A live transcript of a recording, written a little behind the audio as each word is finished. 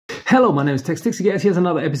Hello, my name is Dixigas. Here's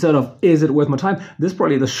another episode of Is It Worth My Time? This is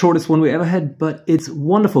probably the shortest one we ever had, but it's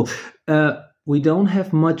wonderful. We don't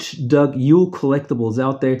have much Yule collectibles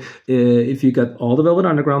out there. If you got all the Velvet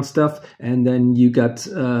Underground stuff, and then you got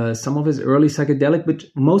some of his early psychedelic, but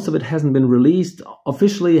most of it hasn't been released.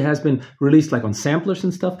 Officially, it has been released like on samplers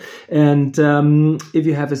and stuff. And if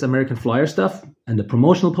you have his American Flyer stuff, and the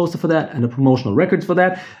promotional poster for that, and the promotional records for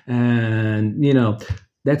that, and, you know,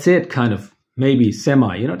 that's it, kind of. Maybe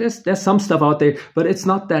semi, you know, there's some stuff out there, but it's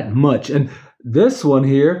not that much. And this one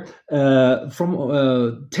here from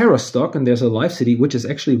Terrastock, and there's a Live CD, which is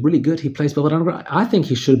actually really good. He plays Velvet Underground. I think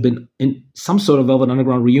he should have been in some sort of Velvet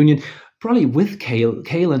Underground reunion, probably with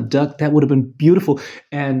Kale and Doug. That would have been beautiful.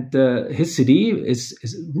 And his CD is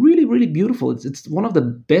really, really beautiful. It's one of the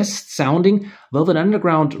best sounding Velvet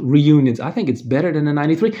Underground reunions. I think it's better than the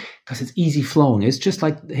 93 because it's easy flowing. It's just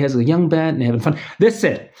like he has a young band and having fun. This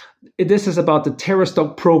said, this is about the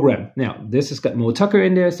Terrastock program. Now, this has got Mo Tucker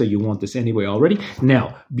in there, so you want this anyway already.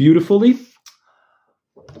 Now, beautifully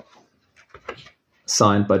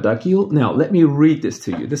signed by Doug Yule. Now, let me read this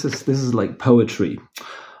to you. This is like poetry.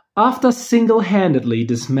 After single-handedly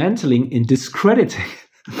dismantling and discrediting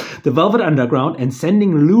the Velvet Underground and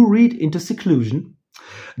sending Lou Reed into seclusion,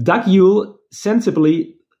 Doug Yule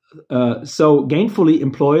sensibly so gainfully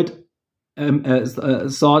employed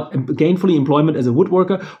sought gainfully employment as a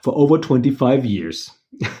woodworker for over 25 years.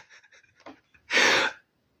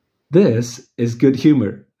 This is good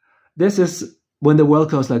humor. This is when the world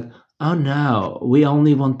goes like, oh no, we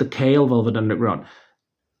only want the Kale Velvet Underground.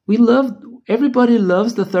 Everybody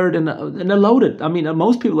loves the third and the Loaded. I mean,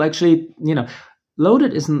 most people actually, you know,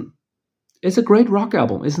 Loaded it's a great rock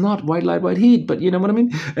album. It's not White Light, White Heat, but you know what I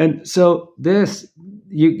mean? And so this,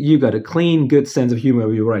 you got a clean, good sense of humor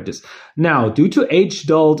when you write this. Now, due to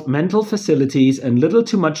age-dulled mental facilities and little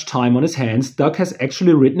too much time on his hands, Doug has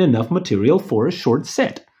actually written enough material for a short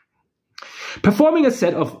set. Performing a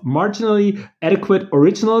set of marginally adequate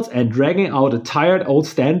originals and dragging out a tired old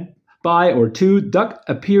standby or two, Doug's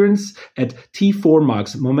appearance at T4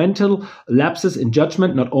 marks monumental lapses in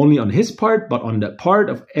judgment not only on his part, but on the part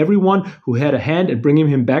of everyone who had a hand in bringing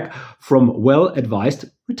him back from well-advised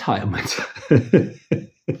retirement.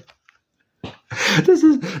 Is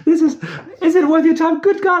it worth your time?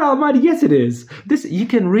 Good God Almighty, yes it is. This, you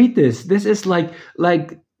can read this. This is like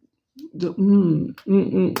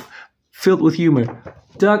filled with humor.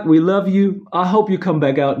 Doug, we love you. I hope you come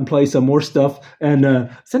back out and play some more stuff, and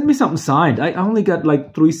send me something signed. I only got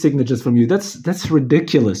like 3 signatures from you. That's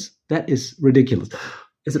ridiculous. That is ridiculous.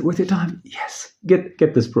 Is it worth your time? Yes.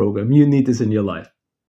 Get this program. You need this in your life.